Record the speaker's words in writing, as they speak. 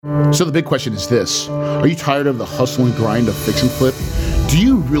So the big question is this. Are you tired of the hustle and grind of fix and flip? Do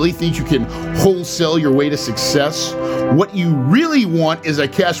you really think you can wholesale your way to success? What you really want is a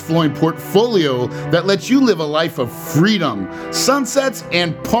cash flowing portfolio that lets you live a life of freedom, sunsets,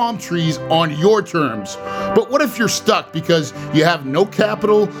 and palm trees on your terms. But what if you're stuck because you have no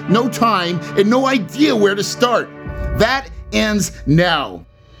capital, no time, and no idea where to start? That ends now.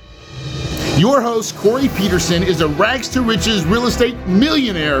 Your host, Corey Peterson, is a rags to riches real estate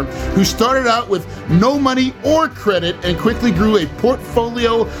millionaire who started out with no money or credit and quickly grew a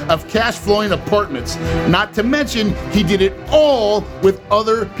portfolio of cash flowing apartments. Not to mention, he did it all with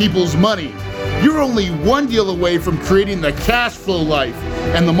other people's money. You're only one deal away from creating the cash flow life,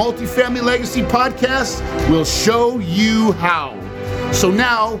 and the Multifamily Legacy Podcast will show you how. So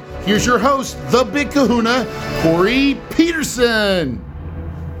now, here's your host, the Big Kahuna, Corey Peterson.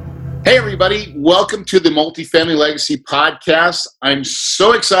 Hey everybody, welcome to the Multifamily Legacy Podcast. I'm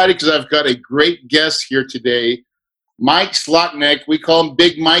so excited because I've got a great guest here today, Mike Slotnick. We call him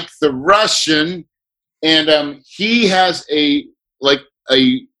Big Mike the Russian, and he has a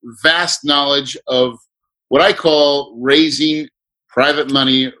vast knowledge of what I call raising private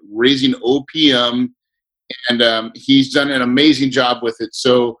money, raising OPM, and he's done an amazing job with it.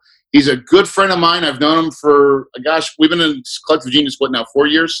 So he's a good friend of mine. I've known him for, we've been in Collective Genius, 4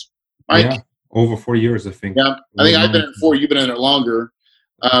 years? Mike? Yeah, over 4 years, I think. Yeah, I think I've been in it 4. You've been in it longer.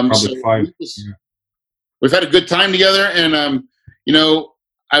 Probably 5. We've had a good time together, and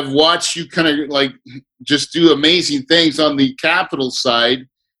I've watched you kind of just do amazing things on the capital side.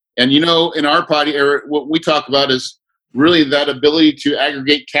 And in our party, Eric, what we talk about is really that ability to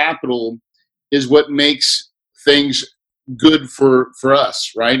aggregate capital is what makes things good for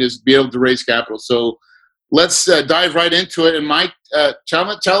us, right? Is be able to raise capital. So let's dive right into it. And Mike,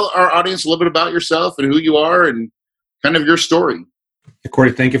 tell our audience a little bit about yourself and who you are and kind of your story.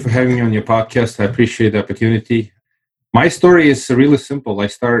 Corey, thank you for having me on your podcast. I appreciate the opportunity. My story is really simple. I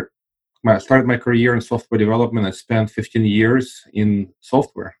started my career in software development. I spent 15 years in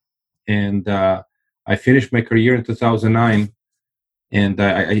software. And I finished my career in 2009. And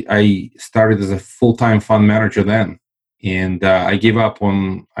I started as a full-time fund manager then. And I gave up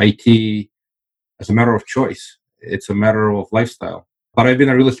on IT as a matter of choice. It's a matter of lifestyle. But I've been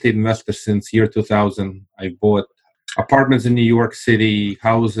a real estate investor since year 2000. I bought apartments in New York City,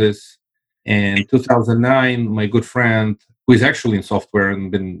 houses. And 2009, my good friend, who is actually in software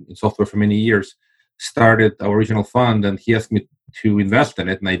and been in software for many years, started our original fund, and he asked me to invest in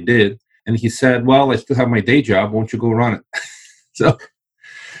it, and I did. And he said, well, I still have my day job. Won't you go run it? So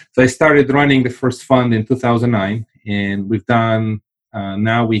I started running the first fund in 2009, and we've done,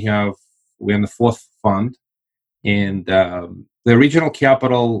 now we're in the 4th fund, and the original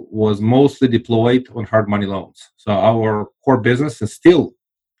capital was mostly deployed on hard money loans. So our core business, and still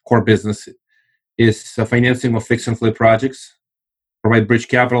core business, is financing of fix and flip projects, provide bridge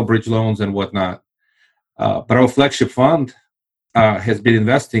capital, bridge loans, and whatnot. But our flagship fund has been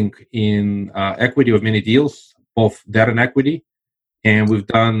investing in equity of many deals, both debt and equity, and we've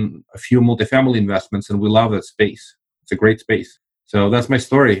done a few multifamily investments, and we love that space. It's a great space. So that's my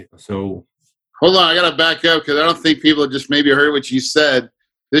story. So hold on, I got to back up because I don't think people just maybe heard what you said.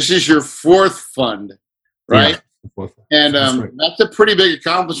 This is your 4th fund, right? Yeah, 4th. And right. That's a pretty big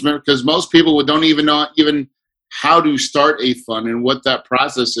accomplishment because most people don't even know how to start a fund and what that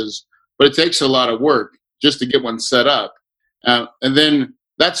process is. But it takes a lot of work just to get one set up. And then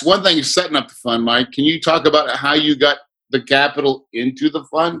that's one thing, is setting up the fund. Mike, can you talk about how you got the capital into the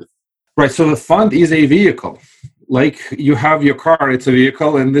fund? Right. So the fund is a vehicle. Like you have your car, it's a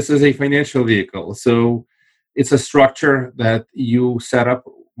vehicle, and this is a financial vehicle. So it's a structure that you set up.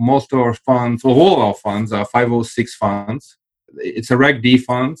 Most of our funds, well, all of our funds are 506 funds. It's a Reg D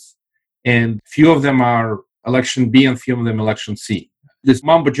funds, and few of them are Election B and few of them Election C. This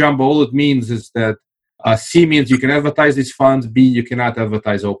mumbo jumbo, all it means is that C means you can advertise these funds, B, you cannot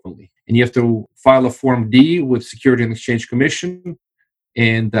advertise openly. And you have to file a Form D with Security and Exchange Commission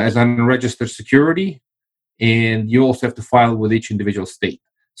and as an unregistered security. And you also have to file with each individual state.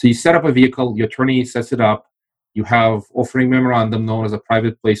 So you set up a vehicle, your attorney sets it up, you have offering memorandum known as a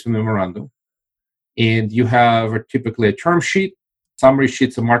private placement memorandum, and you have typically a term sheet, summary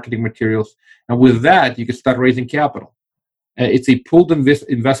sheets of marketing materials, and with that, you can start raising capital. It's a pooled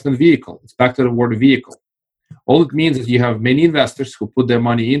investment vehicle. It's back to the word vehicle. All it means is you have many investors who put their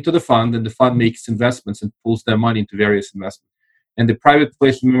money into the fund, and the fund makes investments and pulls their money into various investments. And the private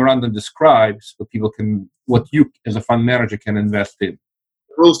placement memorandum describes what you as a fund manager can invest in.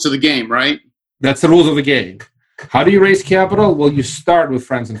 Rules to the game, right? That's the rules of the game. How do you raise capital? Well, you start with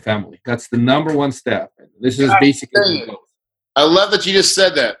friends and family. That's the number one step. This is basically I love that you just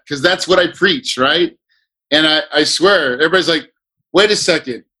said that, because that's what I preach, right? And I swear, everybody's like, wait a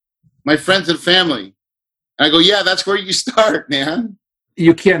second, my friends and family. And I go, yeah, that's where you start, man.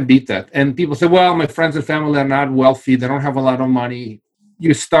 You can't beat that. And people say, well, my friends and family are not wealthy. They don't have a lot of money.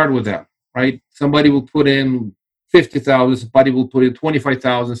 You start with them, right? Somebody will put in 50,000, somebody will put in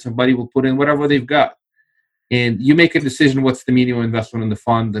 25,000, somebody will put in whatever they've got. And you make a decision what's the minimum investment in the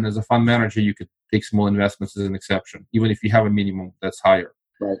fund. And as a fund manager, you could take small investments as an exception, even if you have a minimum that's higher.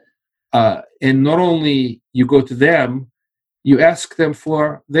 Right. And not only you go to them, you ask them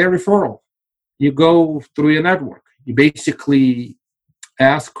for their referral. You go through your network. You basically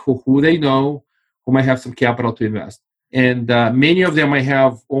ask who they know, who might have some capital to invest. And many of them might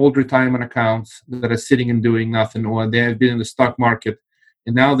have old retirement accounts that are sitting and doing nothing, or they have been in the stock market.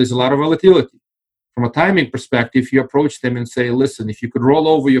 And now there's a lot of volatility. From a timing perspective, you approach them and say, listen, if you could roll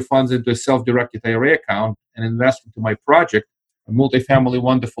over your funds into a self-directed IRA account and invest into my project, a multifamily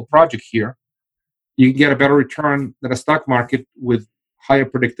wonderful project here, you can get a better return than a stock market with higher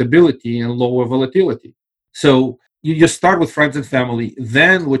predictability and lower volatility. So you just start with friends and family.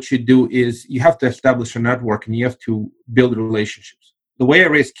 Then what you do is you have to establish a network and you have to build relationships. The way I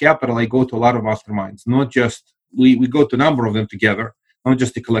raise capital, I go to a lot of masterminds, not just, we go to a number of them together, not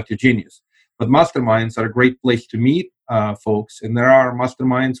just to collect a genius. But masterminds are a great place to meet folks. And there are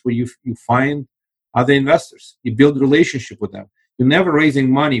masterminds where you find other investors. You build a relationship with them. You're never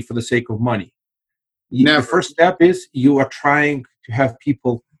raising money for the sake of money. The first step is you are trying to have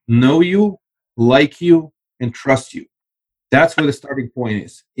people know you, like you, and trust you. That's where the starting point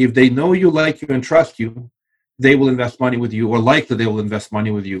is. If they know you, like you, and trust you, they will invest money with you, or likely they will invest money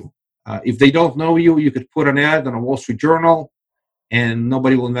with you. If they don't know you, you could put an ad on a Wall Street Journal, and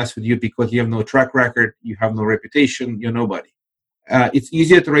nobody will invest with you because you have no track record, you have no reputation, you're nobody. It's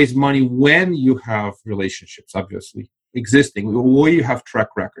easier to raise money when you have relationships, obviously, existing, or you have track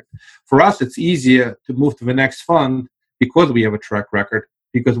record. For us, it's easier to move to the next fund because we have a track record,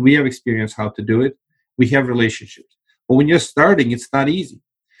 because we have experience how to do it. We have relationships. But when you're starting, it's not easy.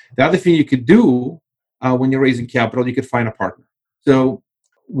 The other thing you could do when you're raising capital, you could find a partner. So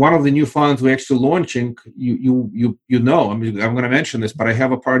one of the new funds we're actually launching, you know, I mean, I'm going to mention this, but I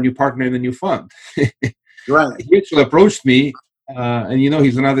have a new partner in the new fund. Right. He actually approached me, and you know,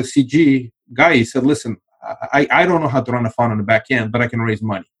 he's another CG guy. He said, listen, I don't know how to run a fund on the back end, but I can raise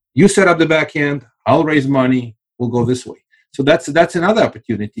money. You set up the back end, I'll raise money, we'll go this way. So that's another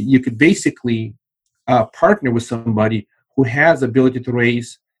opportunity. You could basically partner with somebody who has the ability to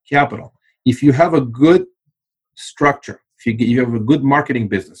raise capital. If you have a good structure, if you have a good marketing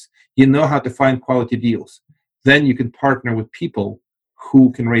business, you know how to find quality deals, then you can partner with people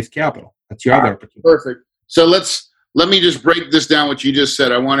who can raise capital. That's your other opportunity. Perfect. So let me just break this down, what you just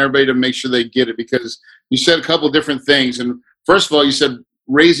said. I want everybody to make sure they get it, because you said a couple of different things. And first of all, you said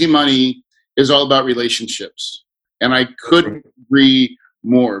raising money is all about relationships. And I couldn't agree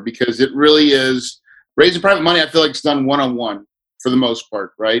more, because it really is. Raising private money, I feel like it's done one-on-one for the most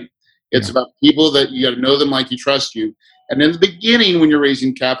part, right? It's about people that you got to know them, like you, trust you. And in the beginning, when you're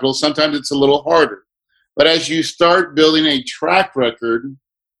raising capital, sometimes it's a little harder. But as you start building a track record,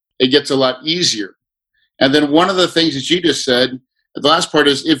 it gets a lot easier. And then one of the things that you just said, the last part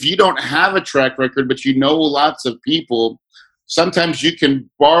is, if you don't have a track record, but you know lots of people, sometimes you can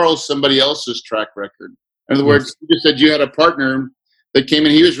borrow somebody else's track record. In other words, you just said you had a partner that came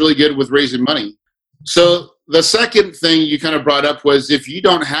in, he was really good with raising money. So the second thing you kind of brought up was, if you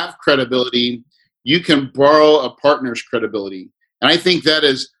don't have credibility, you can borrow a partner's credibility. And I think that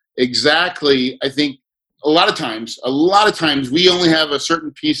is exactly, I think a lot of times we only have a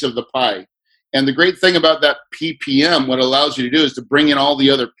certain piece of the pie. And the great thing about that PPM, what it allows you to do is to bring in all the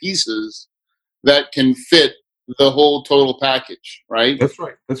other pieces that can fit the whole total package, right? That's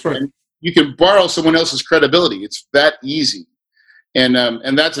right. And you can borrow someone else's credibility. It's that easy. And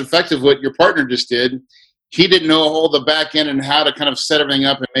that's effective what your partner just did. He didn't know all the back end and how to kind of set everything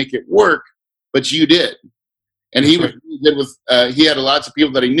up and make it work, but you did. And he was really good with, he had lots of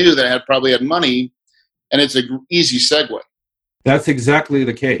people that he knew that probably had money, and it's an easy segue. That's exactly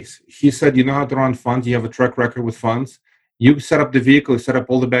the case. He said, you know how to run funds, you have a track record with funds. You set up the vehicle, you set up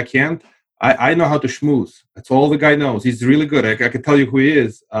all the back end. I know how to schmooze. That's all the guy knows. He's really good. I can tell you who he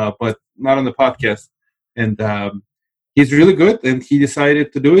is, but not on the podcast. And he's really good, and he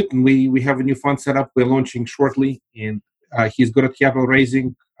decided to do it. And we have a new fund set up. We're launching shortly, and he's good at capital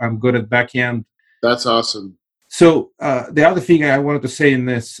raising. I'm good at back end. That's awesome. So the other thing I wanted to say in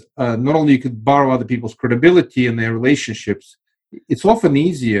this, not only you could borrow other people's credibility and their relationships, it's often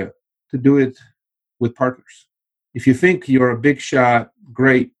easier to do it with partners. If you think you're a big shot,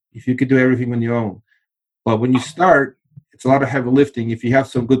 great. If you could do everything on your own. But when you start, It's a lot of heavy lifting. If you have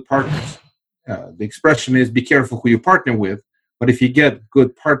some good partners, the expression is be careful who you partner with. But if you get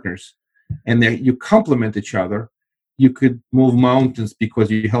good partners and you complement each other, you could move mountains because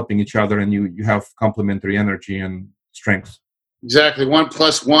you're helping each other and you have complementary energy and strengths. Exactly.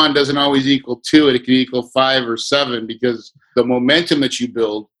 1+1 doesn't always equal 2. It can equal 5 or 7 because the momentum that you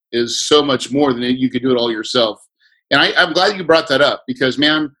build is so much more than you could do it all yourself. And I'm glad you brought that up because,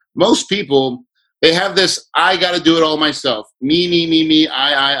 man, most people, they have this, I got to do it all myself. Me,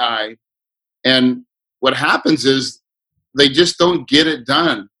 I. And what happens is they just don't get it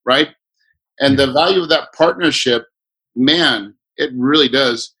done, right? And the value of that partnership, man, it really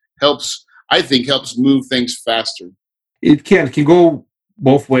does helps move things faster. It can go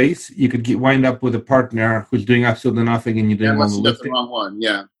both ways. You could wind up with a partner who's doing absolutely nothing and you're doing all the lifting. The wrong one,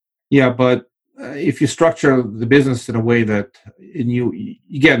 yeah. Yeah, but if you structure the business in a way that, and you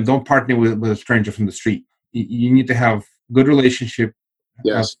again, don't partner with a stranger from the street. You need to have good relationship,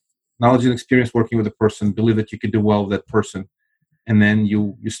 have knowledge and experience working with a person, believe that you can do well with that person, and then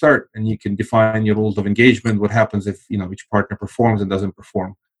you start and you can define your rules of engagement. What happens if each partner performs and doesn't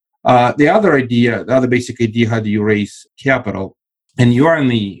perform? The other basic idea, how do you raise capital? And you are in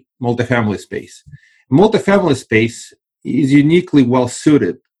the multifamily space. Multifamily space is uniquely well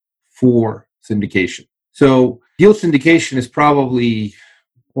suited for syndication. So deal syndication is probably,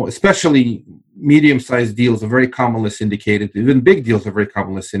 especially medium-sized deals are very commonly syndicated. Even big deals are very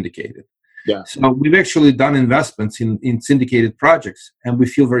commonly syndicated. Yeah. So we've actually done investments in syndicated projects, and we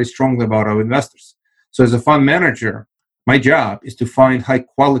feel very strongly about our investors. So as a fund manager, my job is to find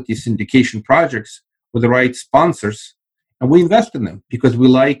high-quality syndication projects with the right sponsors, and we invest in them because we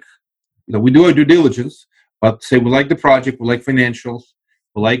like, we do our due diligence, but say we like the project, we like financials,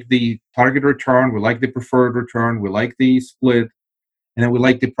 we like the target return, we like the preferred return, we like the split, and then we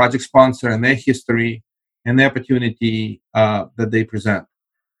like the project sponsor and their history and the opportunity that they present.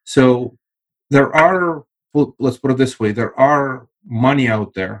 So there are, let's put it this way, there are money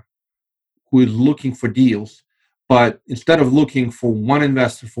out there who is looking for deals, but instead of looking for one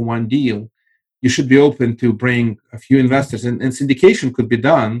investor for one deal, you should be open to bring a few investors. And syndication could be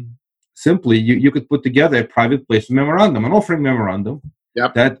done simply. You could put together a private placement memorandum, an offering memorandum.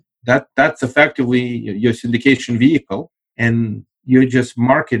 Yep. That's effectively your syndication vehicle, and you're just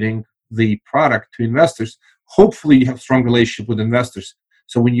marketing the product to investors. Hopefully, you have strong relationship with investors.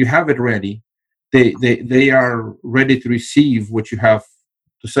 So when you have it ready, they are ready to receive what you have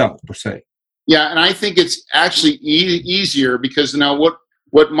to sell, per se. Yeah, and I think it's actually easier because now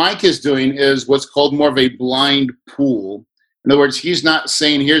what Mike is doing is what's called more of a blind pool. In other words, he's not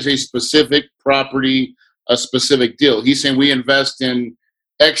saying here's a specific property, a specific deal. He's saying we invest in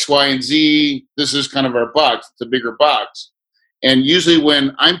X, Y, and Z. This is kind of our box. It's a bigger box. And usually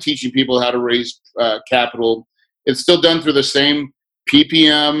when I'm teaching people how to raise capital, it's still done through the same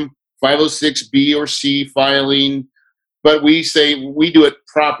PPM, 506B or C filing, but we say we do it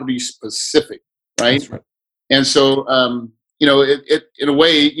property specific, right? That's right. And so, it in a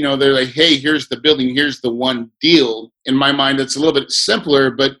way, they're like, hey, here's the building, here's the one deal. In my mind, it's a little bit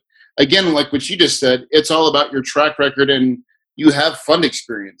simpler, but again, like what you just said, it's all about your track record and you have fund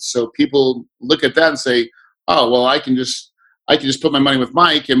experience. So people look at that and say, oh, well, I can just put my money with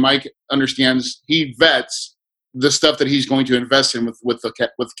Mike, and Mike understands, he vets the stuff that he's going to invest in with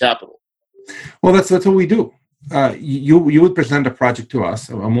capital. Well, that's what we do. You would present a project to us,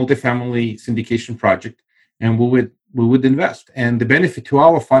 a multifamily syndication project, and we would invest. And the benefit to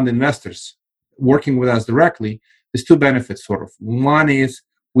our fund investors working with us directly is two benefits, sort of. One is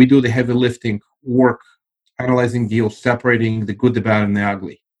we do the heavy lifting work, analyzing deals, separating the good, the bad, and the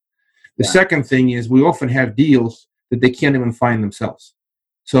ugly. The second thing is we often have deals that they can't even find themselves.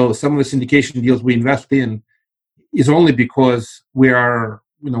 So some of the syndication deals we invest in is only because we're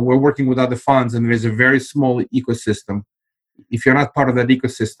working with other funds and there's a very small ecosystem. If you're not part of that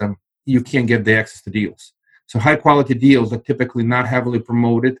ecosystem, you can't get the access to deals. So high quality deals are typically not heavily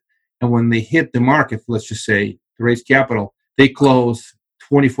promoted. And when they hit the market, let's just say to raise capital, they close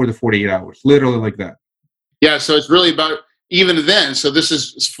 24 to 48 hours, literally like that. Yeah. So it's really about even then. So this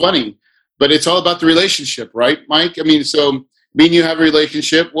is funny, but it's all about the relationship, right, Mike? I mean, so me and you have a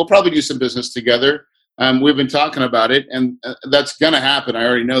relationship. We'll probably do some business together. We've been talking about it, and that's going to happen. I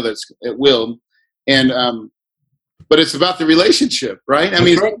already know it will. And but it's about the relationship, right? I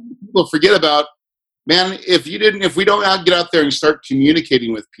mean, people forget about, man, if we don't get out there and start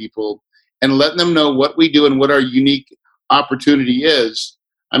communicating with people and letting them know what we do and what our unique opportunity is,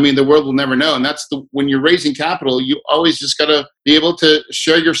 I mean, the world will never know. And that's when you're raising capital, you always just got to be able to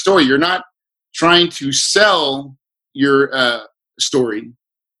share your story. You're not trying to sell your story.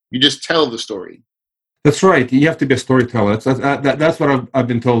 You just tell the story. That's right. You have to be a storyteller. That's what I've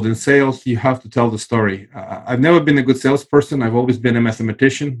been told. In sales, you have to tell the story. I've never been a good salesperson. I've always been a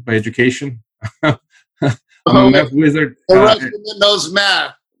mathematician by education. I'm a Oh, math wizard. a Russian that knows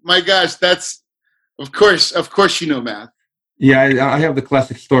math. My gosh, that's of course you know math. Yeah, I have the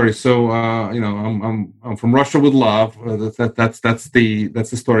classic story. So I'm from Russia with love. That's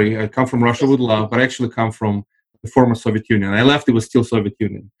the story. I come from Russia with love, but I actually come from the former Soviet Union. I left; it was still Soviet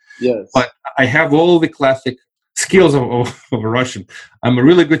Union. Yes. But I have all the classic skills of a Russian. I'm a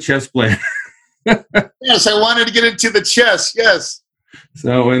really good chess player. Yes, I wanted to get into the chess. Yes.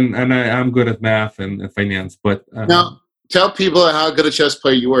 So I'm good at math and finance. But Now tell people how good a chess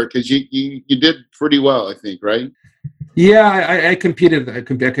player you were, because you did pretty well, I think, right? yeah, I competed. I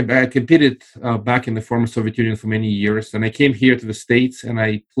competed back in the former Soviet Union for many years, and I came here to the States and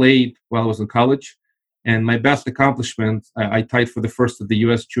I played while I was in college. And my best accomplishment, I tied for the first of the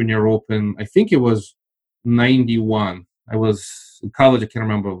U.S. Junior Open. I think it was '91. I was in college. I can't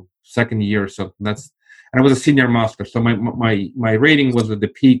remember, second year or something. And I was a senior master. So my rating was at the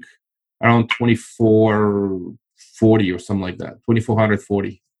peak around 2440 or something like that,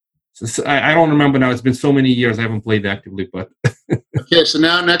 2440. So I don't remember now. It's been so many years. I haven't played actively, but Okay, so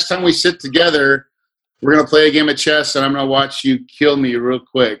now next time we sit together, we're gonna play a game of chess, and I'm gonna watch you kill me real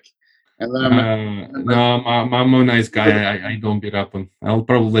quick. And then no, I'm a nice guy. I don't beat up, and I'll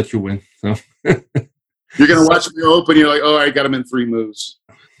probably let you win. So you're gonna watch me open. You're like, oh, I got him in 3 moves.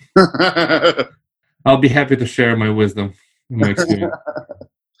 I'll be happy to share my wisdom, my experience.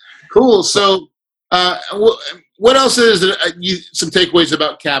 Cool. So, what else is some takeaways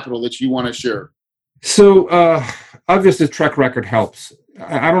about capital that you want to share? So obviously, track record helps.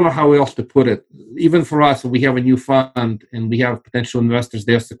 I don't know how else to put it. Even for us, we have a new fund and we have potential investors.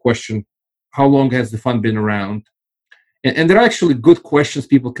 They ask the question, how long has the fund been around? And there are actually good questions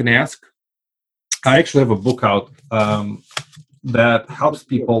people can ask. I actually have a book out that helps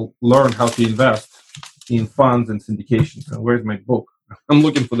people learn how to invest in funds and syndications. And where's my book? I'm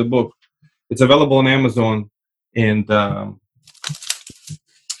looking for the book. It's available on Amazon, and my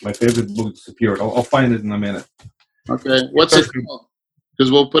favorite book disappeared. I'll find it in a minute. Okay. What's it called?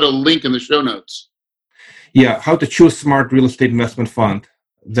 Because we'll put a link in the show notes. Yeah, How to Choose Smart Real Estate Investment Fund.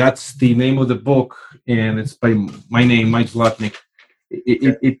 That's the name of the book, and it's by my name, Mike Zlotnick.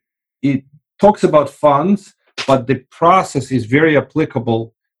 It talks about funds, but the process is very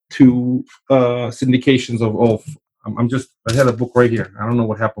applicable to syndications of I had a book right here. I don't know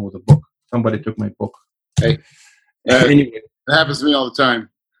what happened with the book. Somebody took my book. Hey, anyway, that happens to me all the time.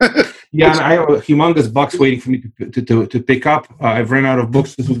 Yeah, and I have a humongous box waiting for me to pick up. I've run out of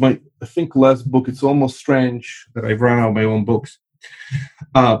books. This was my, I think, last book. It's almost strange that I've run out of my own books.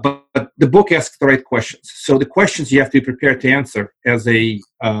 But the book asks the right questions. So the questions you have to be prepared to answer as a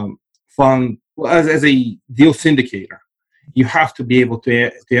fund, as a deal syndicator, you have to be able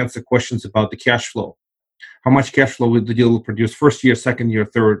to answer questions about the cash flow. How much cash flow will the deal will produce first year, second year,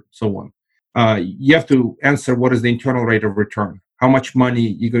 third, so on. You have to answer what is the internal rate of return. How much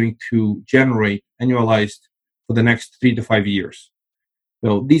money you're going to generate annualized for the next 3 to 5 years.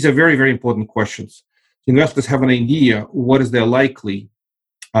 So these are very, very important questions. Investors have an idea what is their likely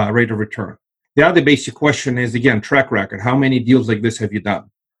rate of return. The other basic question is, again, track record. How many deals like this have you done?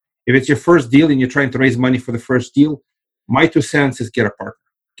 If it's your first deal and you're trying to raise money for the first deal, my 2 cents is get a partner.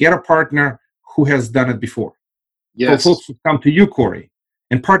 Get a partner who has done it before. Yes. So folks would come to you, Corey,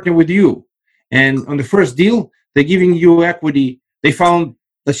 and partner with you. And on the first deal, they're giving you equity. They found,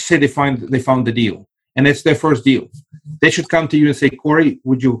 let's say they found the deal, and it's their first deal. They should come to you and say, Corey,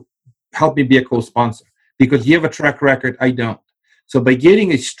 would you help me be a co-sponsor? Because you have a track record, I don't. So by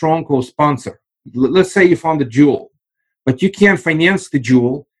getting a strong co-sponsor, let's say you found a jewel, but you can't finance the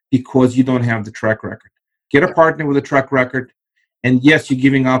jewel because you don't have the track record. Get a partner with a track record, and yes, you're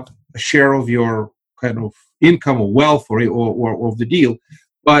giving up a share of your kind of income or wealth or of the deal,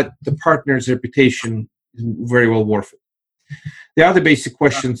 but the partner's reputation is very well worth it. The other basic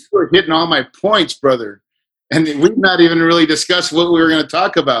questions. We're hitting all my points, brother. And we've not even really discussed what we were going to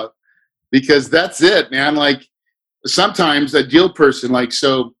talk about, because that's it, man. Like sometimes a deal person, like,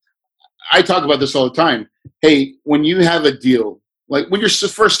 so I talk about this all the time. Hey, when you have a deal, like when you're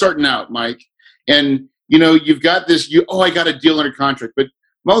first starting out, Mike, and you know, you've got this, I got a deal under contract, but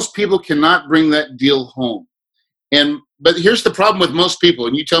most people cannot bring that deal home. But here's the problem with most people,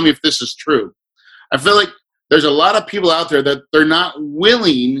 and you tell me if this is true. I feel like there's a lot of people out there that they're not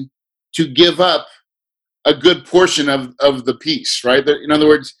willing to give up a good portion of the piece, right? In other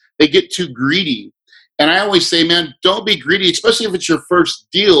words, they get too greedy. And I always say, man, don't be greedy, especially if it's your first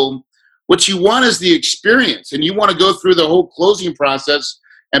deal. What you want is the experience, and you want to go through the whole closing process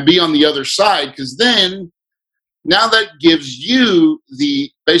and be on the other side, because then now that gives you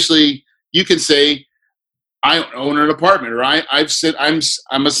basically you can say, I own an apartment, or I'm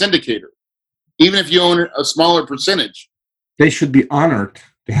a syndicator, even if you own a smaller percentage. They should be honored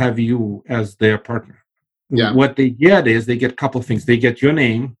to have you as their partner. Yeah. What they get is they get a couple of things. They get your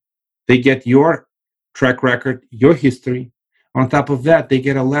name, they get your track record, your history. On top of that, they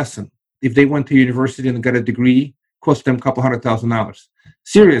get a lesson. If they went to university and got a degree, cost them a couple $100,000.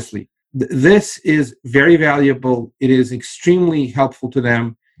 Seriously, this is very valuable. It is extremely helpful to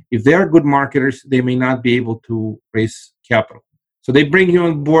them. If they are good marketers, they may not be able to raise capital. So they bring you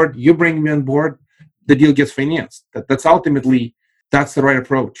on board, you bring me on board, the deal gets financed. That's ultimately, that's the right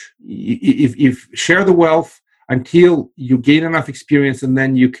approach. If share the wealth until you gain enough experience, and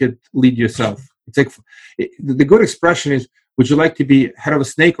then you could lead yourself. It's like the good expression is, would you like to be head of a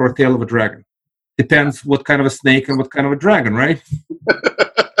snake or a tail of a dragon? Depends what kind of a snake and what kind of a dragon, right?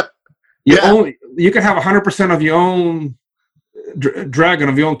 You can have 100% of your own dragon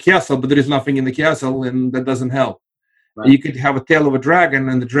of your own castle, but there is nothing in the castle, and that doesn't help. Right. You could have a tail of a dragon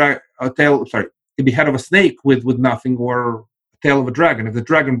and it'd be head of a snake with nothing, or a tail of a dragon. If the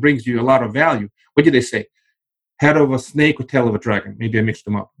dragon brings you a lot of value, what did they say? Head of a snake or tail of a dragon? Maybe I mixed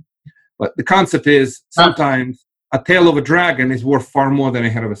them up. But the concept is sometimes a tail of a dragon is worth far more than a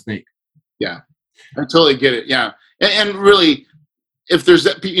head of a snake. Yeah, I totally get it. Yeah, and really, if there's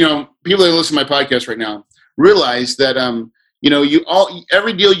that, people that listen to my podcast right now realize that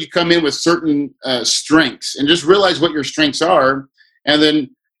every deal you come in with certain strengths, and just realize what your strengths are, and then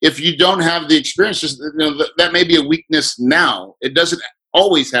if you don't have the experience, just that may be a weakness now. It doesn't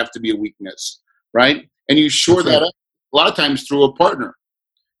always have to be a weakness, right? And you shore that up a lot of times through a partner.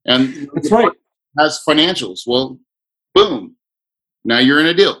 And that's right. Has financials. Well, boom, now you're in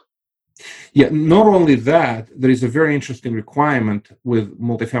a deal. Yeah, not only that, there is a very interesting requirement with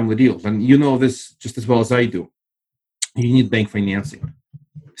multifamily deals, and you know this just as well as I do. You need bank financing.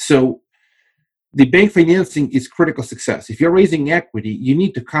 So the bank financing is critical success. If you're raising equity, you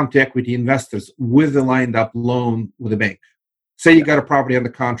need to come to equity investors with a lined up loan with a bank. Say you got a property under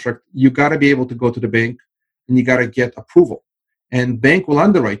contract, you got to be able to go to the bank and you got to get approval. And bank will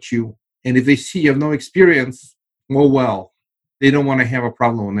underwrite you. And if they see you have no experience, well, they don't want to have a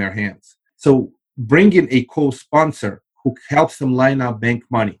problem on their hands. So bring in a co-sponsor who helps them line up bank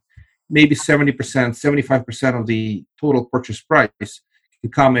money. Maybe 70%, 75% of the total purchase price can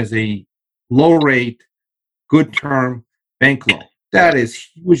come as a low rate, good term bank loan. That is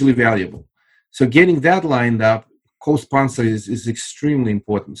hugely valuable. So getting that lined up, co-sponsor is extremely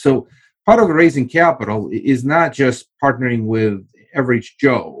important. So part of raising capital is not just partnering with average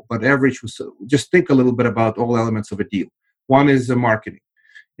Joe, but just think a little bit about all elements of a deal. One is the marketing.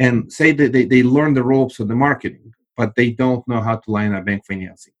 And say that they learn the ropes of the marketing, but they don't know how to line up bank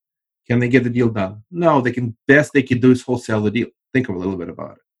financing. Can they get the deal done? No, best they can do is wholesale the deal. Think a little bit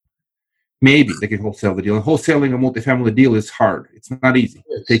about it. Maybe they can wholesale the deal. And wholesaling a multifamily deal is hard. It's not easy.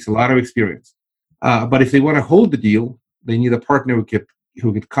 It takes a lot of experience. But if they want to hold the deal, they need a partner who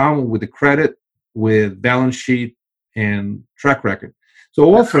could come with the credit, with balance sheet, and track record.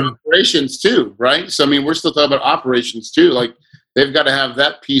 So often operations too, right? So I mean, we're still talking about operations too. Like they've got to have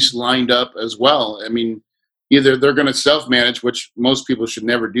that piece lined up as well. I mean, either they're going to self-manage, which most people should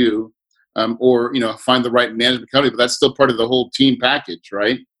never do, or find the right management company. But that's still part of the whole team package,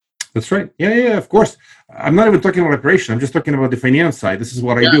 right? That's right. Yeah, of course. I'm not even talking about operation. I'm just talking about the finance side. This is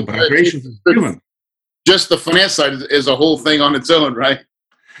what I do. But operations is human. Just the finance side is a whole thing on its own, right?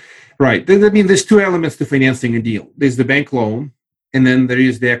 Right. I mean, there's two elements to financing a deal. There's the bank loan, and then there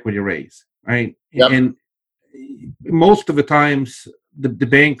is the equity raise, right? Yep. And most of the times, the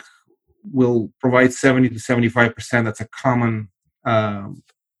bank will provide 70 to 75%. That's a common. And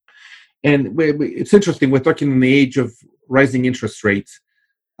it's interesting. We're talking in the age of rising interest rates.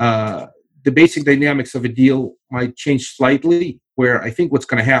 The basic dynamics of a deal might change slightly, where I think what's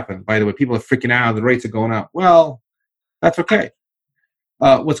going to happen, by the way, people are freaking out, the rates are going up. Well, that's okay.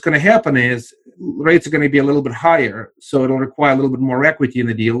 What's going to happen is rates are going to be a little bit higher, so it'll require a little bit more equity in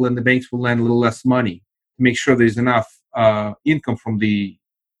the deal, and the banks will lend a little less money to make sure there's enough income from the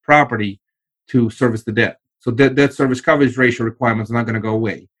property to service the debt. So debt service coverage ratio requirements are not going to go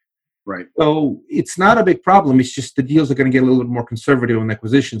away. Right. So it's not a big problem. It's just the deals are going to get a little bit more conservative on the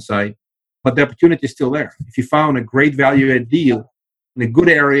acquisition side, but the opportunity is still there. If you found a great value-add deal in a good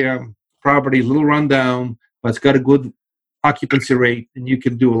area, property, a little rundown, but it's got a good occupancy rate, and you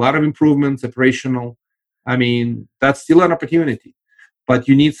can do a lot of improvements, operational, I mean, that's still an opportunity. But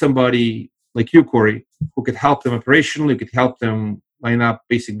you need somebody like you, Corey, who could help them operationally, who could help them line up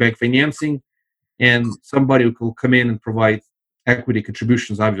basic bank financing, and somebody who will come in and provide equity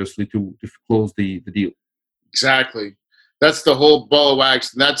contributions, obviously, to close the deal. Exactly. That's the whole ball of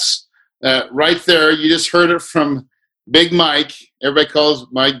wax. That's right there. You just heard it from Big Mike. Everybody calls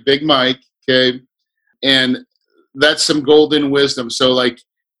Mike Big Mike. Okay. And that's some golden wisdom. So like,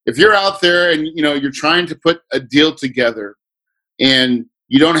 if you're out there and, you're trying to put a deal together and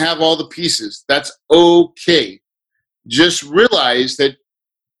you don't have all the pieces, that's okay. Just realize that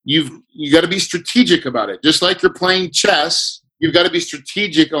you got to be strategic about it. Just like you're playing chess, you've got to be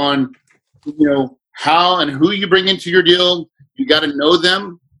strategic on, how and who you bring into your deal. You got to know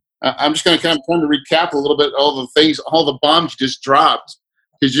them. I'm just going to kind of trying to recap a little bit all the things, all the bombs you just dropped.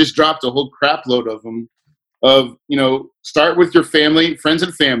 You just dropped a whole crap load of them. Start with your family, friends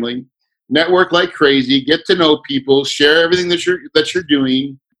and family, network like crazy, get to know people, share everything that you're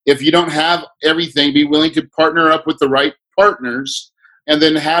doing. If you don't have everything, be willing to partner up with the right partners, and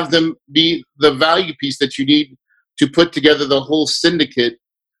then have them be the value piece that you need to put together the whole syndicate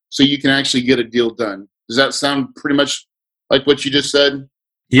so you can actually get a deal done. Does that sound pretty much like what you just said?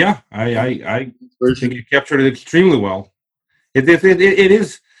 Yeah, I think you captured it extremely well. It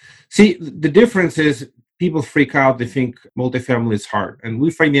is. See, the difference is people freak out. They think multifamily is hard. And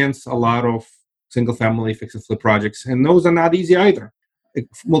we finance a lot of single-family fix and flip projects, and those are not easy either.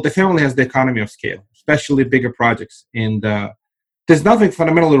 Multifamily has the economy of scale, especially bigger projects. And there's nothing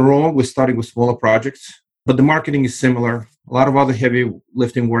fundamentally wrong with starting with smaller projects, but the marketing is similar. A lot of other heavy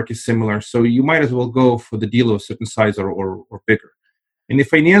lifting work is similar. So you might as well go for the deal of a certain size or bigger. And the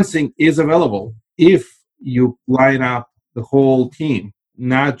financing is available if you line up the whole team,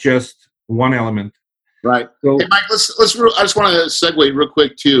 not just one element. Right. So, hey, Mike, I just want to segue real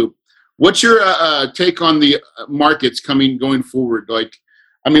quick too. What's your take on the markets going forward? Like,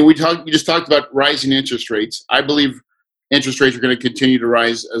 I mean, we just talked about rising interest rates. I believe interest rates are going to continue to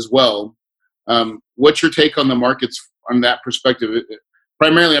rise as well. What's your take on the markets on that perspective?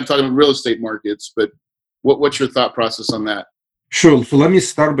 Primarily, I'm talking about real estate markets, but what's your thought process on that? Sure. So let me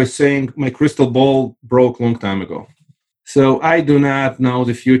start by saying my crystal ball broke a long time ago. So I do not know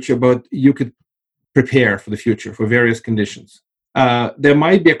the future, but you could prepare for the future for various conditions. There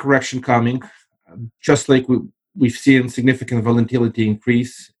might be a correction coming, just like we've seen significant volatility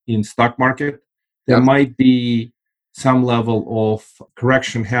increase in stock market. There might be some level of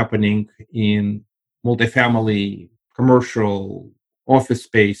correction happening in multifamily, commercial, office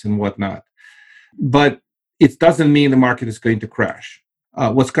space, and whatnot. But it doesn't mean the market is going to crash.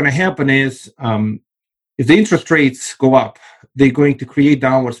 What's going to happen is if the interest rates go up, they're going to create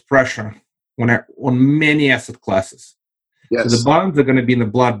downwards pressure on many asset classes. Yes. So the bonds are going to be in a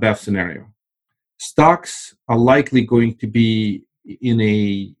bloodbath scenario. Stocks are likely going to be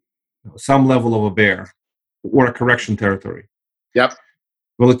in some level of a bear or a correction territory. Yep.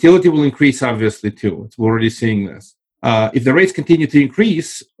 Volatility will increase, obviously, too. We're already seeing this. If the rates continue to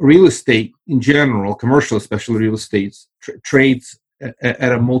increase, real estate in general, commercial, especially real estate, trades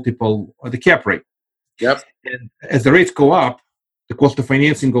at a multiple of the cap rate. Yep. And as the rates go up, the cost of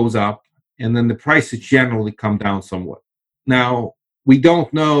financing goes up, and then the prices generally come down somewhat. Now, we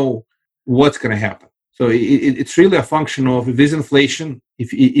don't know what's going to happen. So it's really a function of if there's inflation,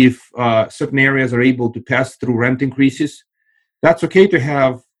 if certain areas are able to pass through rent increases, that's okay to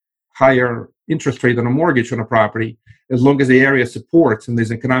have higher interest rate on a mortgage on a property as long as the area supports and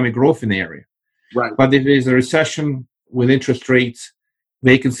there's economic growth in the area. Right. But if there's a recession with interest rates,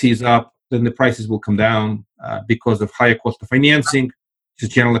 vacancies up, then the prices will come down because of higher cost of financing,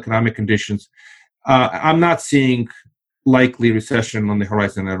 just general economic conditions. I'm not seeing likely recession on the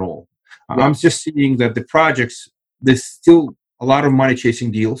horizon at all. Right. I'm just seeing that the projects, there's still a lot of money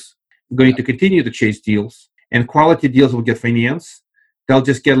chasing deals, going to continue to chase deals, and quality deals will get financed. They'll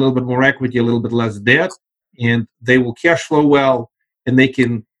just get a little bit more equity, a little bit less debt, and they will cash flow well, and they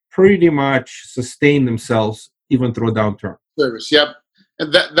can pretty much sustain themselves even through a downturn. Service, yep.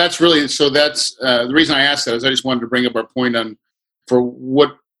 And that's really, so that's the reason I asked that is I just wanted to bring up our point on, for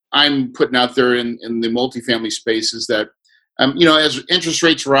what I'm putting out there in the multifamily space is that, as interest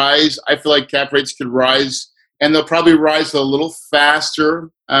rates rise, I feel like cap rates could rise, and they'll probably rise a little faster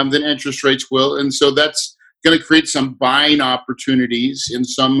than interest rates will. And so that's going to create some buying opportunities in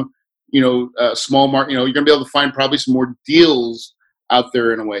some, small market. You're going to be able to find probably some more deals out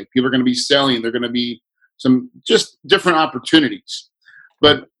there in a way. People are going to be selling. They're going to be some just different opportunities.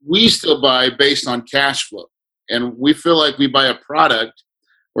 But we still buy based on cash flow. And we feel like we buy a product,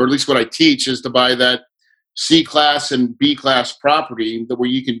 or at least what I teach is to buy that C-class and B-class property where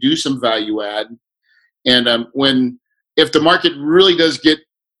you can do some value add. And if the market really does get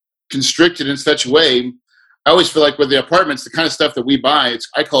constricted in such a way, I always feel like with the apartments, the kind of stuff that we buy,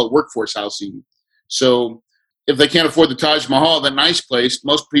 I call it workforce housing. So if they can't afford the Taj Mahal, that nice place,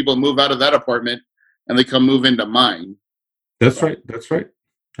 most people move out of that apartment and they come move into mine. That's right. That's right.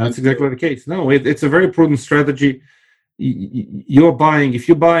 That's exactly the case. No, it's a very prudent strategy. You're buying, if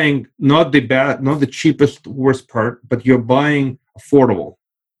you're buying not the cheapest, worst part, but you're buying affordable.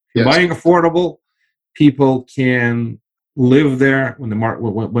 If you're buying affordable, people can live there when the market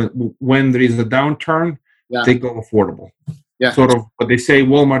when there is a downturn. They go affordable. Sort of what they say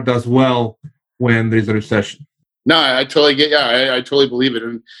Walmart does well when there's a recession. No, I totally get. Yeah, I totally believe it,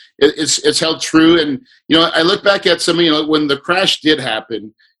 and it's held true. And I look back at some. When the crash did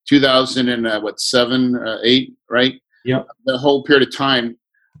happen, 2007, 8, right? Yeah. The whole period of time,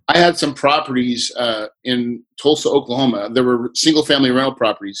 I had some properties in Tulsa, Oklahoma. There were single-family rental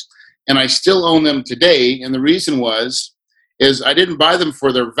properties, and I still own them today. And the reason is I didn't buy them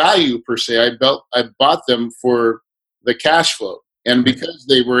for their value per se. I bought them for the cash flow, and because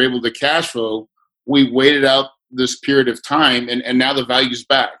they were able to cash flow, we waited out this period of time, and now the value's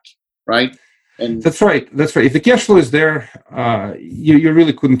back, right? And that's right. If the cash flow is there, you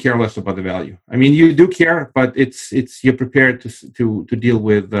really couldn't care less about the value. I mean, you do care, but it's you're prepared to deal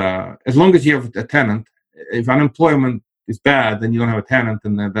with as long as you have a tenant. If unemployment is bad, then you don't have a tenant,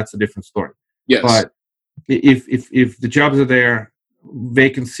 and then that's a different story. Yes. But if the jobs are there,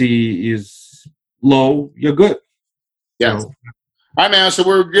 vacancy is low, you're good. Yeah. So, all right, man. So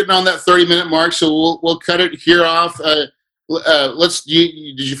we're getting on that 30-minute mark, so we'll cut it here off. Did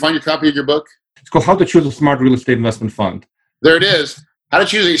you find your copy of your book? It's called How to Choose a Smart Real Estate Investment Fund. There it is. How to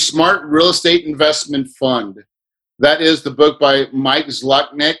Choose a Smart Real Estate Investment Fund. That is the book by Mike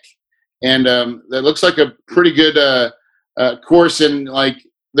Zlotnick, and that looks like a pretty good course. And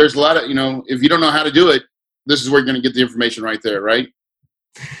there's a lot of if you don't know how to do it, this is where you're going to get the information right there, right?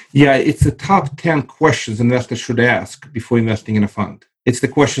 Yeah, it's the top 10 questions investors should ask before investing in a fund. It's the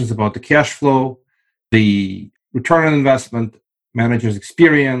questions about the cash flow, the return on investment, manager's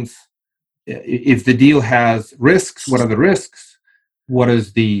experience. If the deal has risks, what are the risks? What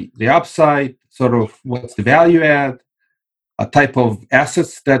is the upside? Sort of what's the value add? A type of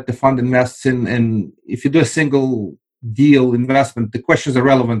assets that the fund invests in. And if you do a single deal investment, the questions are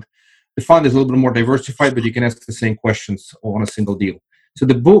relevant. The fund is a little bit more diversified, but you can ask the same questions on a single deal. So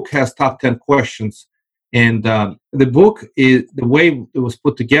the book has top 10 questions, and the book is the way it was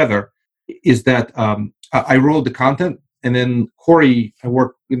put together is that I wrote the content, and then Corey, I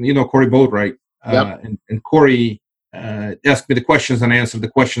work, Corey Boatwright, and Corey asked me the questions, and I answered the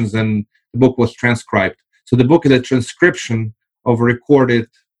questions, and the book was transcribed. So the book is a transcription of a recorded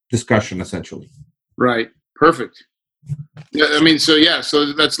discussion, essentially. Right. Perfect. Yeah, I mean, so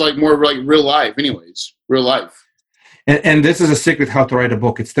that's more like real life, anyways. Real life. And this is a secret how to write a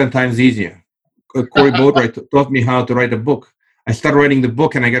book. It's 10 times easier. Corey Boatwright taught me how to write a book. I started writing the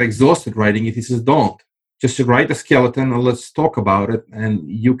book and I got exhausted writing it. He says, don't. Just write a skeleton and let's talk about it. And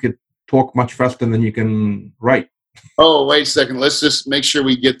you could talk much faster than you can write. Oh, wait a second. Let's just make sure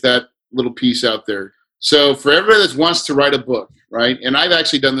we get that little piece out there. So for everybody that wants to write a book, right, and I've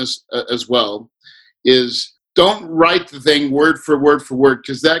actually done this as well, is don't write the thing word for word for word,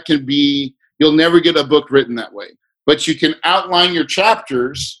 because that can be, you'll never get a book written that way. But you can outline your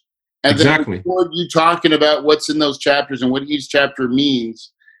chapters and then record you talking about what's in those chapters and what each chapter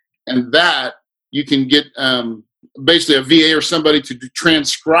means. And that you can get basically a VA or somebody to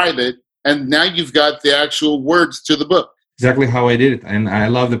transcribe it. And now you've got the actual words to the book. Exactly how I did it. And I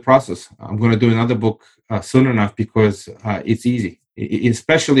love the process. I'm going to do another book soon enough because it's easy.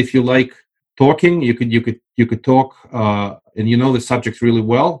 Especially if you like talking, you could talk and the subject really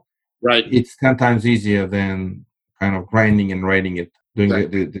well. Right. It's 10 times easier than kind of grinding and writing it, doing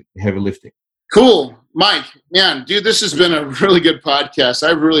the heavy lifting. Cool. Mike, man, dude, this has been a really good podcast. I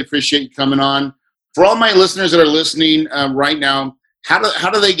really appreciate you coming on. For all my listeners that are listening right now,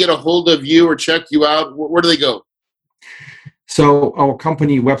 how do they get a hold of you or check you out? Where do they go? So our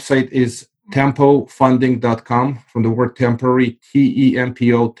company website is tempofunding.com, from the word temporary,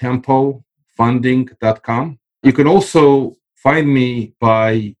 TEMPO, tempofunding.com. You can also find me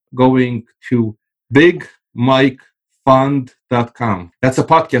by going to bigmikefund.com. That's a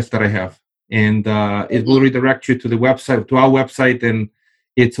podcast that I have. And it will redirect you to the website, to our website, and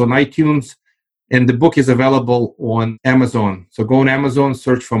it's on iTunes. And the book is available on Amazon. So go on Amazon,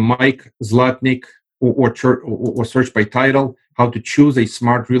 search for Mike Zlotnick, or search by title, How to Choose a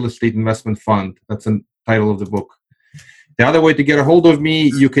Smart Real Estate Investment Fund. That's the title of the book. The other way to get a hold of me,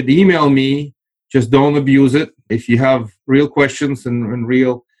 you could email me. Just don't abuse it. If you have real questions and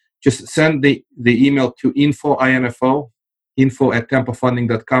real, just send the email to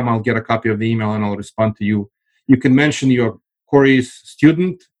info@tempofunding.com. I'll get a copy of the email and I'll respond to you. You can mention you're Corey's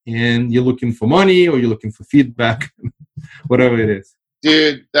student and you're looking for money or you're looking for feedback, whatever it is.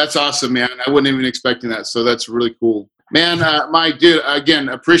 Dude, that's awesome, man. I wasn't even expecting that. So that's really cool. Man, Mike, dude, again,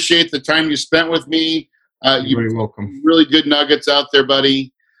 appreciate the time you spent with me. You're very welcome. Really good nuggets out there,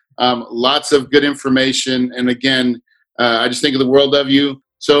 buddy. Lots of good information. And again, I just think of the world of you.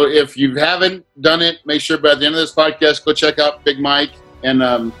 So if you haven't done it, make sure by the end of this podcast, go check out Big Mike.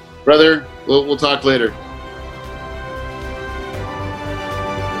 And brother, we'll talk later.